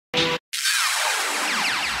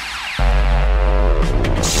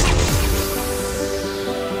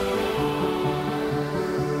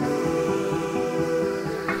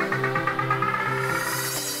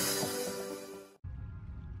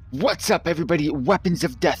What's up, everybody? Weapons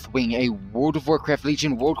of Deathwing, a World of Warcraft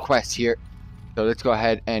Legion world quest here. So let's go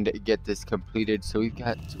ahead and get this completed. So we've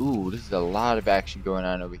got, this is a lot of action going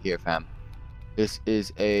on over here, fam. This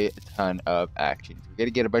is a ton of action. So we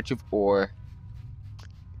gotta get a bunch of ore.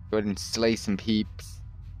 Go ahead and slay some peeps.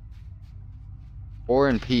 Ore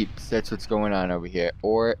and peeps, that's what's going on over here.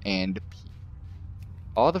 Ore and peeps.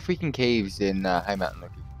 All the freaking caves in High Mountain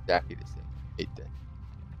look exactly the same. Hate that.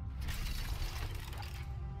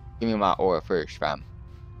 Give me my ore first, fam.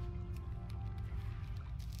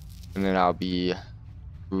 And then I'll be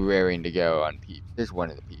raring to go on peeps. There's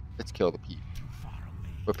one of the peeps. Let's kill the peep.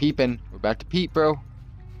 We're peeping. We're about to peep, bro.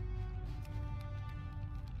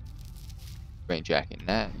 You ain't jacking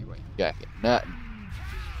that. You ain't jacking nothing.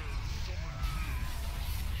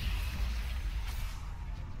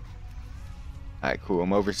 Alright, cool.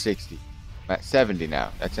 I'm over 60. I'm at 70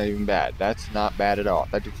 now. That's not even bad. That's not bad at all.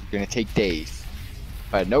 That's gonna take days.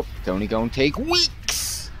 But nope, it's only gonna take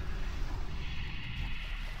weeks!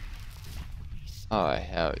 Oh,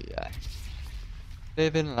 hell yeah.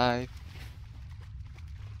 Living life.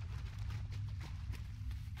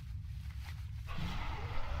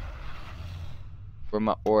 Where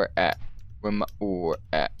my ore at? Where my ore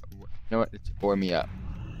at? You know what? Let's ore me up.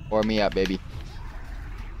 Ore me up, baby.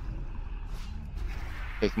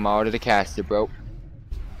 Take them all to the caster, bro.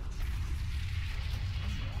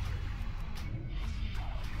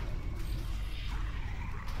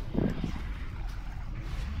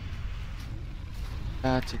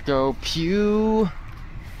 Got to go pew.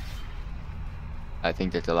 I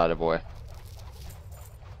think that's a lot of ore.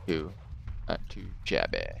 Pew. Not too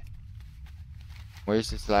shabby. Where's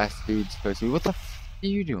this last dude supposed to be? What the f are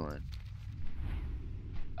you doing?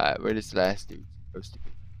 Alright, where this last dude supposed to be?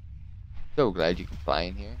 So glad you can fly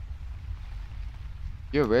in here.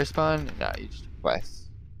 You're a rare spawn? Nah, you're just a quest.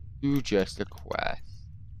 You just a quest.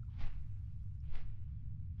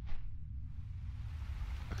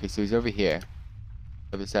 Okay, so he's over here.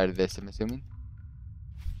 Other side of this, I'm assuming.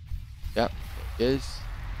 Yep, there it is.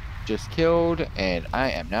 Just killed, and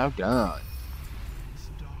I am now done.